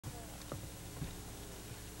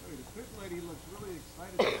lady looks really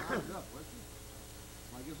excited to round up, wasn't she?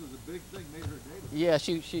 Well, I guess it was a big thing, made her day. Yeah,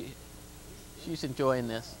 she's enjoying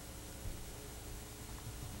this.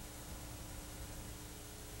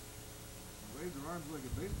 Waved her arms like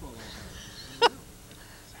a baseball.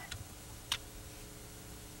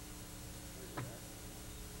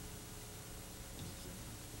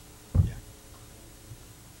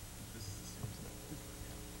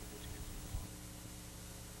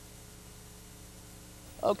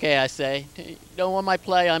 Okay, I say. You don't want my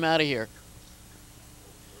play, I'm out of here.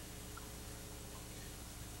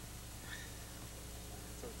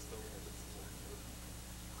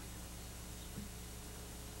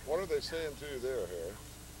 What are they saying to you there,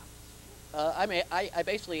 Harry? I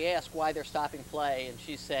basically asked why they're stopping play, and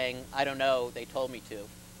she's saying, I don't know, they told me to. Have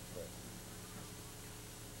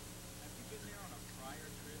you been there on a prior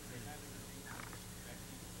trip? They haven't released the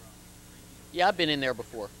perspective from previous. Yeah, I've been in there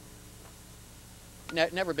before.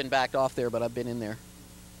 Never been backed off there, but I've been in there.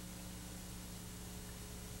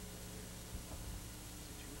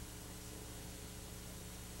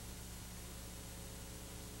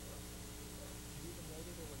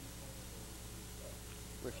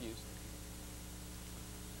 Refused.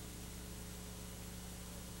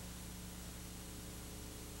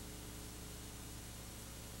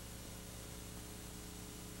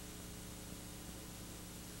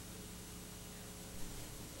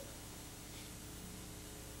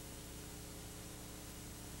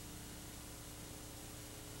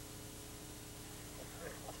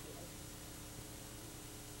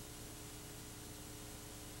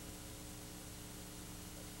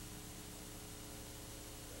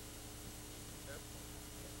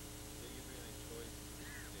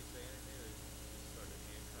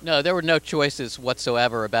 No, there were no choices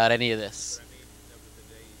whatsoever about any of this.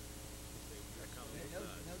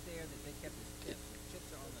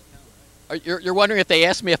 You're wondering if they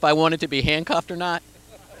asked me if I wanted to be handcuffed or not?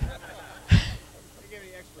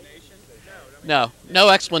 No, no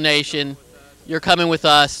explanation. You're coming with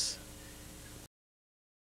us.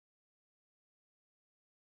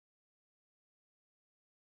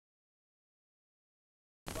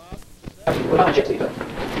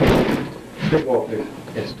 Big wall, please.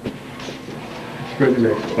 Yes. Good to me.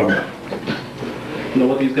 You know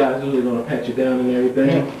what these guys do? They're going to pat you down and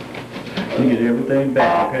everything. You get everything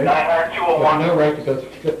back, okay? 90201. No right to go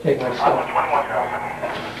take my stuff.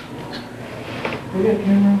 We got a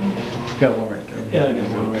camera? Got one right there. Yeah, I got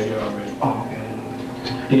one right here already. Oh,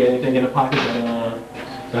 okay. Do you have anything in the pocket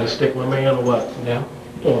that a stick my man or what? No.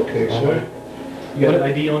 Okay, sir. You got an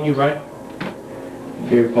ID on you, right?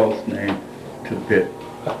 Give false name to the pit.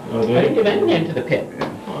 Okay. I didn't give any name to the pit.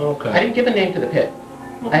 Okay. I didn't give a name to the pit.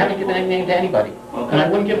 I haven't given any name to anybody. Okay. And I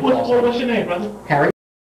wouldn't give a false name. What's your name, brother? Harry?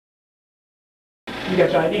 You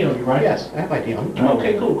got your ID on you, right? Yes, I have ID on me.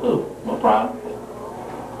 Okay, cool. No problem.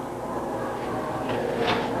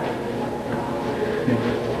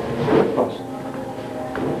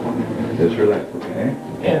 Just relax, okay?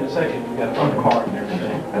 Yeah, in a second. We got on the card and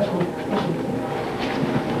everything. That's cool. It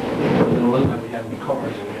doesn't look like we have any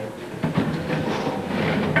cards in here.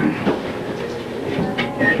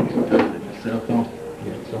 Cell phone?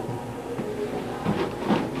 Yeah, cell phone.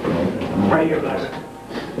 Right here, guys.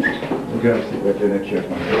 We gotta sit right there in that chair.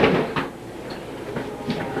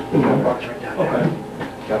 Okay.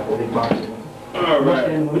 Got 40 boxes. All right.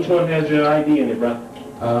 Which one has your ID in it, brother?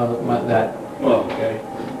 That. Oh, okay.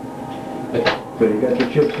 So you got your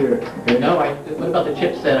chips here, okay? No, what about the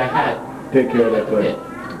chips that I had? Take care of that, buddy.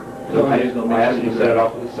 So I just gonna I asked you to set it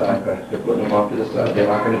off to to the side. Okay. They're putting them off to the side. They're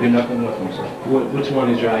not gonna do nothing with them, sir. Which one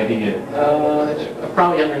is your ID in? It's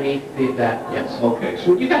probably underneath that, yes. Okay.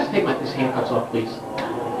 So Would you guys take these handcuffs off, please?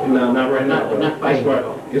 no, not right now. Not fighting.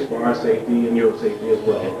 It's for our safety and your safety as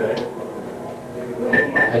well. Okay.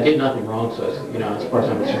 I did nothing wrong, so as far as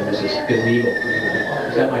I'm concerned, this is good legal.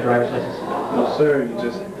 Is that my driver's license? No, sir. You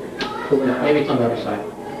just pulling out. Maybe it's on the other side.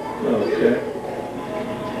 Okay.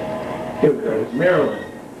 Here we go. It's Maryland.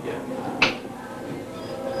 Yeah.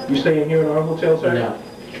 You staying here in our hotel, sir? No.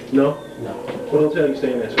 No? No. What hotel you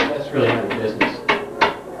staying at, sir? That's really none of your business.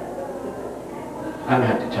 I don't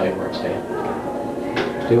have to tell you where I'm staying.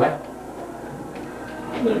 Do I?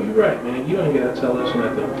 No, you're right, man. You ain't gotta tell us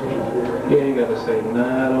nothing. You ain't gotta say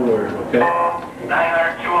not a word, okay?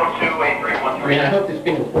 90202-8313. I mean, I hope this is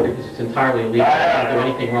being recorded because it's entirely illegal. I didn't do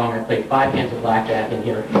anything wrong. I played 5 hands of blackjack in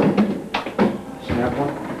here. Snap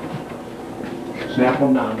one? Snap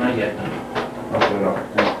them? No, not yet. No. I'll set it off.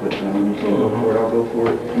 I'll put it down. You can go for it. I'll go for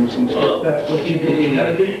it. Give me some stuff back. What you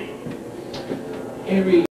gotta do?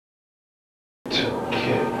 Every...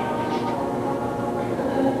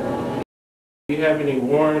 Do you have any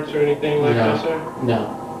warrants or anything like that, sir? No.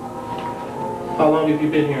 How long have you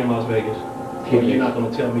been here in Las Vegas? Few You're days. not going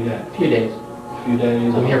to tell me that. A few days. A few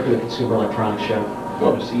days. I'm here for the Consumer Electronics Show.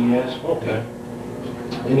 Oh, the CES? Okay.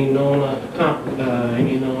 Any known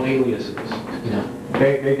aliases? No.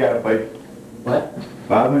 They got it, buddy. What?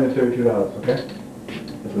 5 minutes, $32, okay?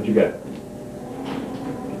 That's what you got.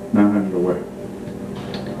 900 away.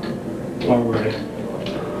 All right.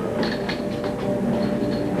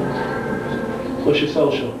 What's your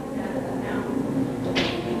social?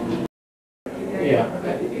 Yeah.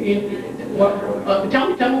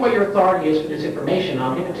 Tell me what your authority is for this information.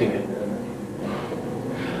 I'll give it to you.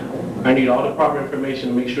 I need all the proper information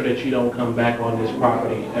to make sure that you don't come back on this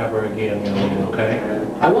property ever again, okay?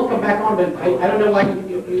 I won't come back on, but I don't know why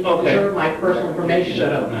you Okay. preserve my personal information.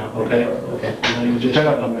 Shut up now, okay? Okay. Now you just Shut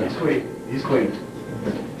up, he's clean. He's clean.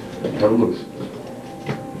 Let him loose.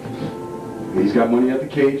 He's got money at the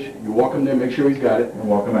cage. You walk him there, make sure he's got it, and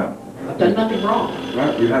walk him out. I've done nothing wrong. All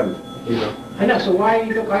right, you haven't. You know. I know, so why are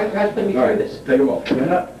you guys putting me All through right, this? take him off. Stand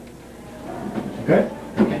up. Okay?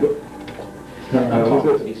 Okay. Good. I'm What's calling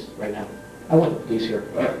the this? police right now. I want the police here.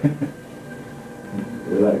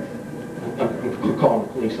 Relax. I'm calling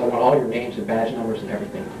the police. I want all your names and badge numbers and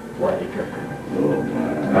everything before I leave here.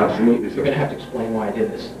 Absolutely, You're going to have to explain why I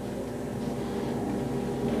did this.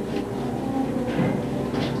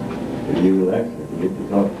 Can you relax? You get to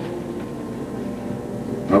talk.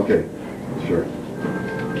 Okay, sure.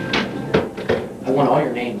 I want all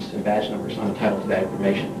your names and badge numbers. I'm entitled to that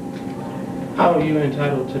information. How are you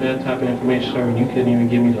entitled to that type of information, sir, when you couldn't even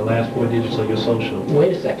give me the last 4 digits of your social?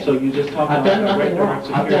 Wait a second. So you just talking I've about done nothing regular wrong. I've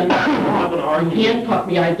security. done nothing I'm not gonna wrong. argue. You handcuffed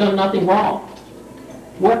me. I've done nothing wrong.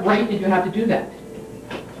 What right did you have to do that?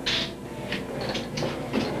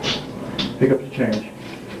 Pick up your change.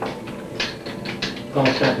 I'll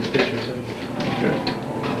snap this picture, sir. Sure.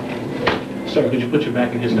 Sir, could you put your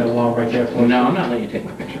back against that wall right there for me? No, I'm not letting you take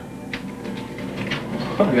my picture.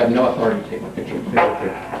 You have no authority to take my picture. You have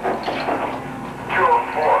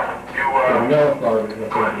no authority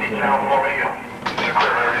whatsoever to take my picture.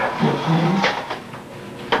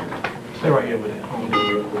 Stay right here with it. Hold it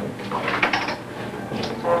real quick.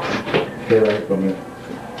 Stay right here for a minute.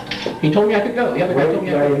 He told me I could go. The other guy told me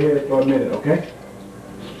I Wait could right here for a minute, okay?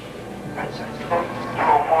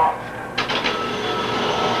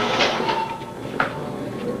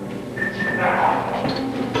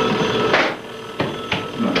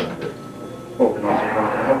 Open up, can I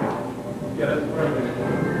help you? Yeah, that's perfect.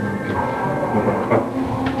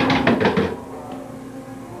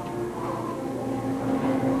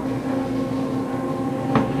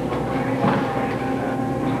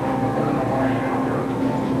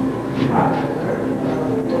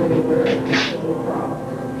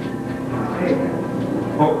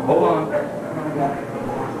 Hold on.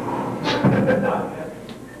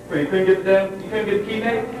 Wait, you couldn't get the key,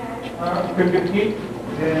 Nate? You couldn't get the key?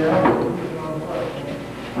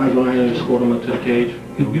 I'll go ahead and escort him up to the cage.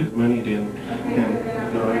 He'll get his money, then,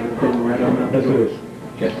 and put him right on that. Let's do this.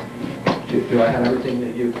 Okay. Do I have everything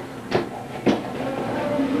that you...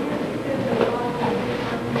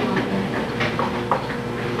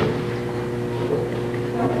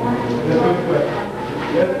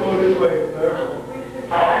 Let's go this way, sir.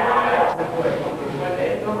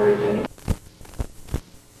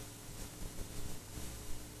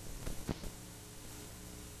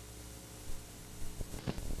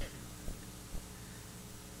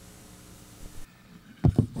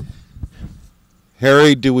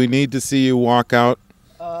 Harry, do we need to see you walk out?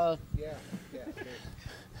 Yeah.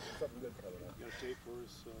 Something good coming up. You got a tape for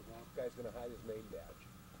us? This guy's gonna hide his name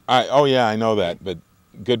badge. Oh yeah, I know that, but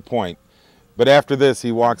good point. But after this,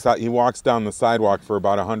 he walks out. He walks down the sidewalk for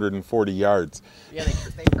about 140 yards. Yeah,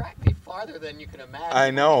 they tracked me farther than you can imagine.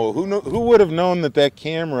 I know. Who would have known that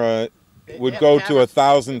camera would go to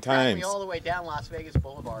 1,000 Tracked times? me all the way down Las Vegas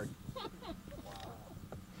Boulevard.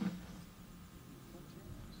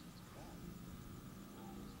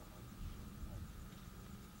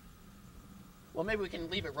 Well, maybe we can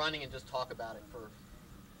leave it running and just talk about it for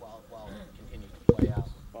while it continues to play out.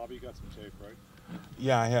 Bobby, you got some tape, right?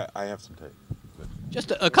 Yeah, I have some tape.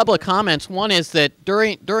 Just a couple of comments. One is that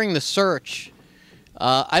during the search,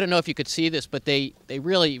 I don't know if you could see this, but they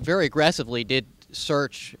really very aggressively did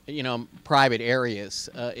search, private areas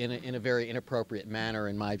in a very inappropriate manner,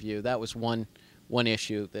 in my view. That was one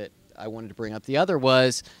issue that I wanted to bring up. The other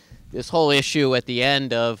was this whole issue at the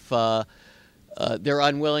end of their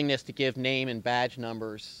unwillingness to give name and badge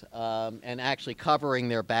numbers, and actually covering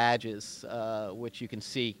their badges, which you can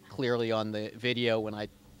see clearly on the video when I,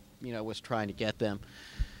 was trying to get them.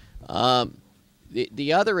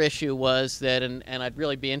 The other issue was that, and I'd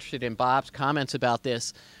really be interested in Bob's comments about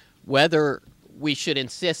this, whether we should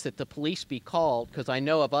insist that the police be called, because I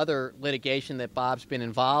know of other litigation that Bob's been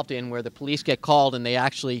involved in where the police get called and they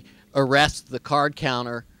actually arrest the card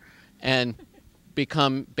counter and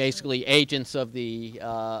become basically agents of the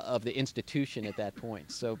institution at that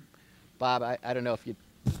point. So, Bob, I don't know if you'd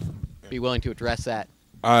be willing to address that.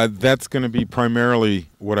 That's going to be primarily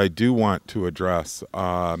what I do want to address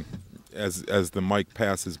as the mic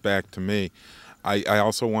passes back to me. I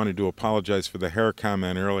also wanted to apologize for the hair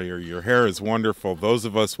comment earlier. Your hair is wonderful. Those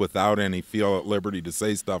of us without any feel at liberty to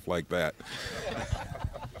say stuff like that.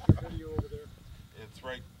 It's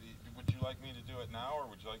right. Would you like me to do it now, or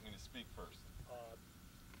would you like me to speak first?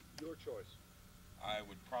 Your choice. I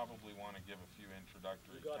would probably want to give a few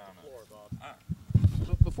introductory You got comments. the floor,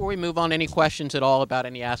 Bob. Before we move on, any questions at all about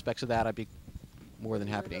any aspects of that, I'd be more than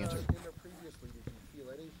happy to answer. In there previously, did you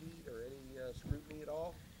feel any heat or any scrutiny at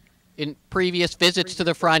all? In previous visits to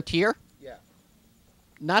the Frontier? Yeah.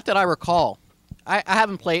 Not that I recall. I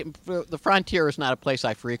haven't played. The Frontier is not a place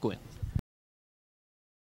I frequent.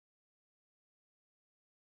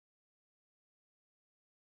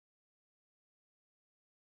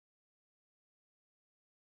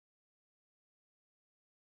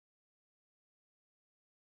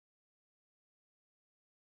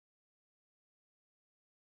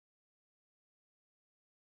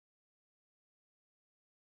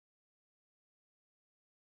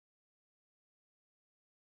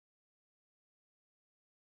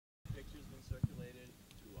 Pictures been circulated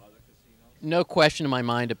to other casinos? No question in my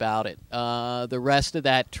mind about it. The rest of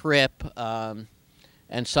that trip, and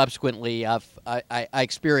subsequently, I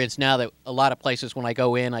experience now that a lot of places when I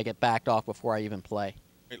go in, I get backed off before I even play.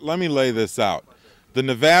 Let me lay this out. The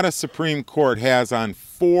Nevada Supreme Court has on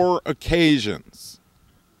 4 occasions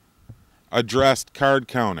addressed card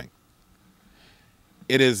counting.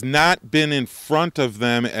 It has not been in front of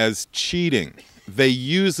them as cheating. They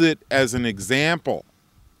use it as an example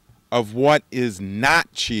of what is not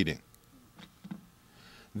cheating.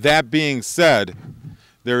 That being said,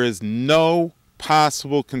 there is no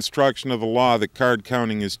possible construction of the law that card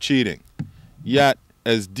counting is cheating. Yet,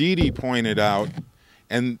 as Dede pointed out,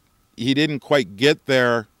 and he didn't quite get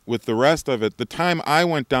there with the rest of it, the time I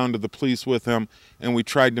went down to the police with him and we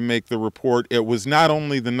tried to make the report, it was not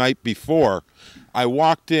only the night before. I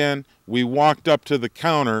walked in, we walked up to the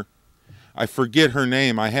counter. I forget her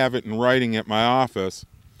name. I have it in writing at my office.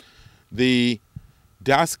 The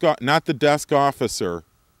desk, not the desk officer,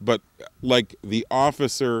 but like the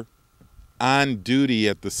officer on duty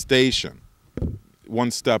at the station,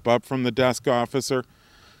 one step up from the desk officer,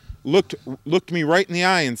 looked me right in the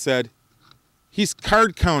eye and said, "He's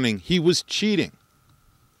card counting. He was cheating."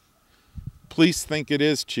 Police think it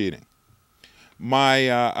is cheating.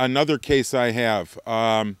 Another case I have,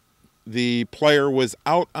 the player was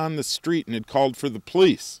out on the street and had called for the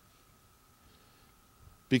police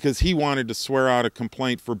because he wanted to swear out a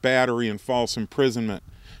complaint for battery and false imprisonment.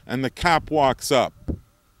 And the cop walks up,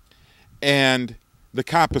 and the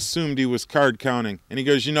cop assumed he was card counting. And he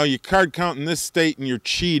goes, "You know, you card count in this state and you're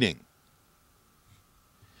cheating."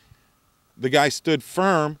 The guy stood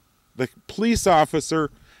firm. The police officer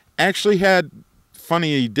actually had,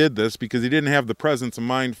 funny he did this because he didn't have the presence of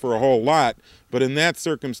mind for a whole lot, but in that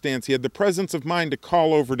circumstance he had the presence of mind to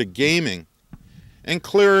call over to gaming and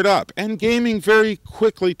clear it up. And gaming very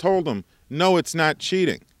quickly told him, no, it's not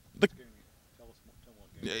cheating.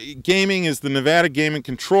 Gaming is the Nevada Gaming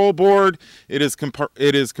Control Board. It is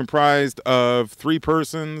comprised of 3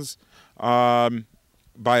 persons by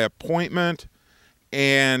appointment,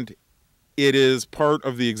 and it is part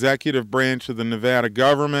of the executive branch of the Nevada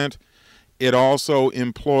government. It also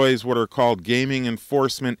employs what are called gaming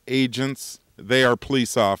enforcement agents. They are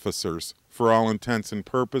police officers for all intents and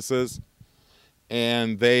purposes,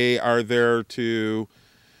 and they are there to,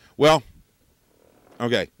 well,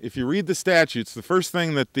 okay, if you read the statutes, the first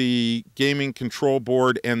thing that the Gaming Control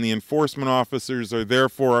Board and the enforcement officers are there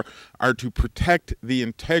for are to protect the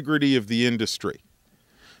integrity of the industry.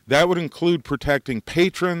 That would include protecting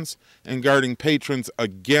patrons and guarding patrons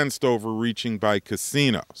against overreaching by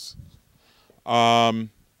casinos.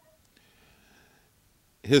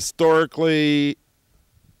 Historically,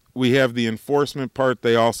 we have the enforcement part.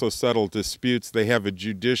 They also settle disputes. They have a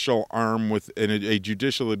judicial arm with a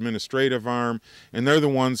judicial administrative arm, and they're the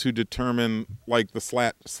ones who determine like the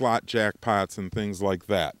slot jackpots and things like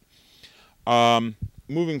that.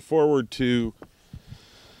 Moving forward to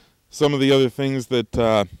some of the other things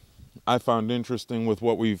that I found interesting with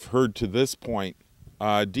what we've heard to this point,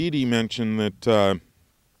 Dede mentioned that,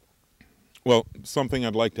 well, something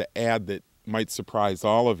I'd like to add that might surprise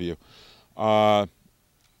all of you.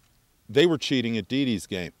 They were cheating at Dede's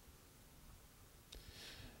game.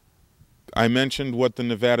 I mentioned what the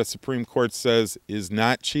Nevada Supreme Court says is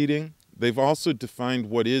not cheating. They've also defined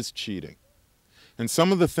what is cheating. And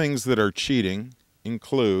some of the things that are cheating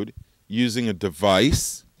include using a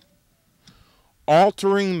device,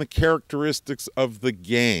 altering the characteristics of the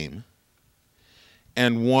game,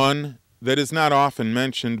 and one that is not often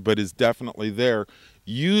mentioned but is definitely there,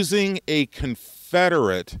 using a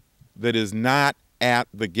confederate that is not at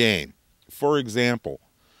the game. For example,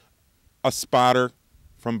 a spotter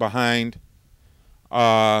from behind.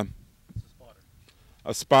 A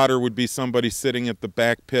spotter would be somebody sitting at the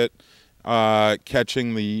back pit,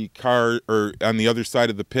 catching the card, or on the other side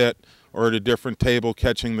of the pit, or at a different table,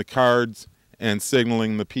 catching the cards and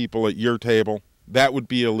signaling the people at your table. That would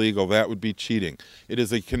be illegal. That would be cheating. It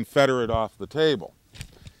is a confederate off the table.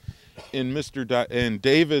 In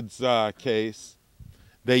David's case,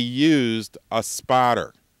 they used a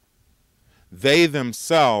spotter. They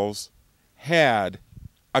themselves had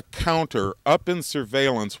a counter up in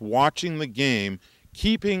surveillance watching the game,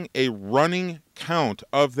 keeping a running count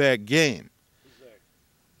of that game.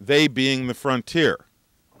 They being the Frontier.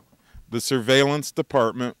 The surveillance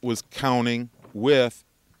department was counting with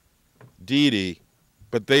Dee,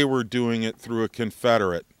 but they were doing it through a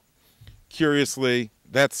confederate. Curiously,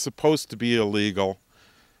 that's supposed to be illegal.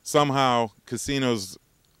 Somehow casinos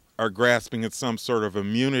are grasping at some sort of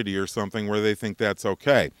immunity or something where they think that's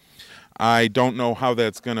okay. I don't know how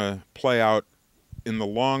that's going to play out in the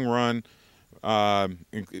long run. I'm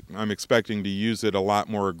expecting to use it a lot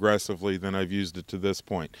more aggressively than I've used it to this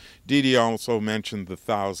point. Dee also mentioned the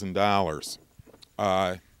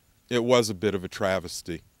 $1,000. It was a bit of a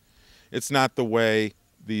travesty. It's not the way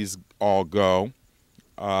these all go.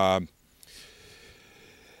 Well,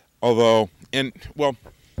 let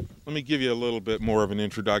me give you a little bit more of an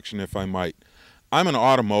introduction, if I might. I'm an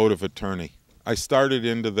automotive attorney. I started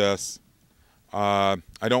into this, I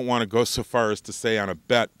don't want to go so far as to say on a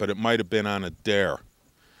bet, but it might have been on a dare.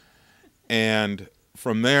 And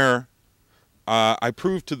from there, I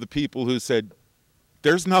proved to the people who said,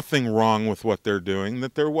 there's nothing wrong with what they're doing,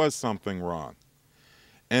 that there was something wrong.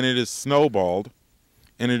 And it has snowballed,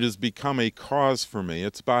 and it has become a cause for me.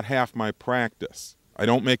 It's about half my practice. I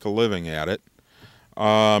don't make a living at it.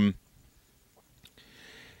 But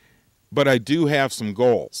I do have some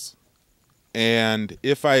goals. And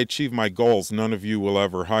if I achieve my goals, none of you will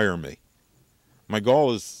ever hire me. My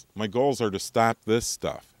goals are to stop this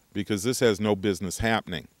stuff, because this has no business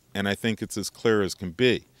happening. And I think it's as clear as can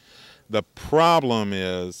be. The problem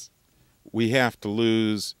is we have to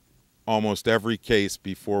lose almost every case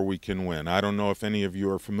before we can win. I don't know if any of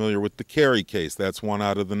you are familiar with the Carey case. That's one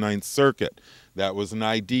out of the Ninth Circuit. That was an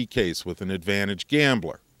ID case with an advantaged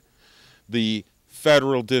gambler. The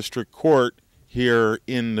federal district court here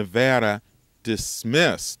in Nevada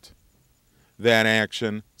dismissed that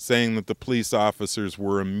action, saying that the police officers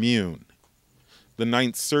were immune. The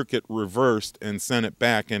Ninth Circuit reversed and sent it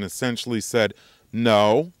back and essentially said,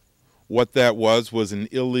 no, what that was an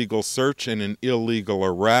illegal search and an illegal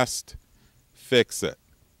arrest. Fix it.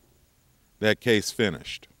 That case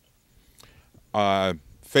finished.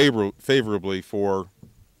 Favorably for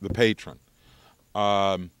the patron.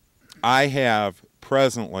 I have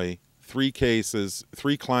presently 3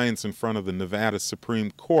 clients in front of the Nevada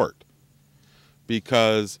Supreme Court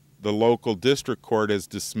because the local district court has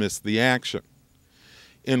dismissed the action.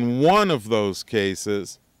 In one of those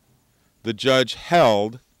cases, the judge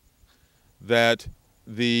held that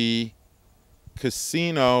the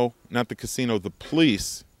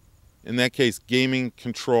police, in that case gaming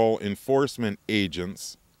control enforcement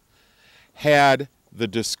agents, had the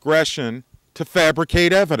discretion to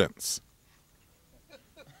fabricate evidence.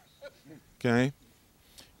 Okay?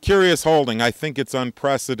 Curious holding. I think it's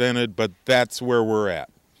unprecedented, but that's where we're at.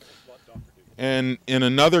 And in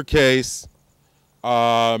another case,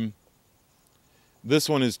 this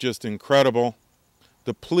one is just incredible.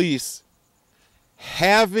 The police,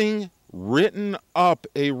 having written up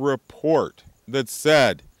a report that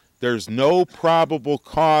said there's no probable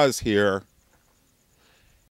cause here,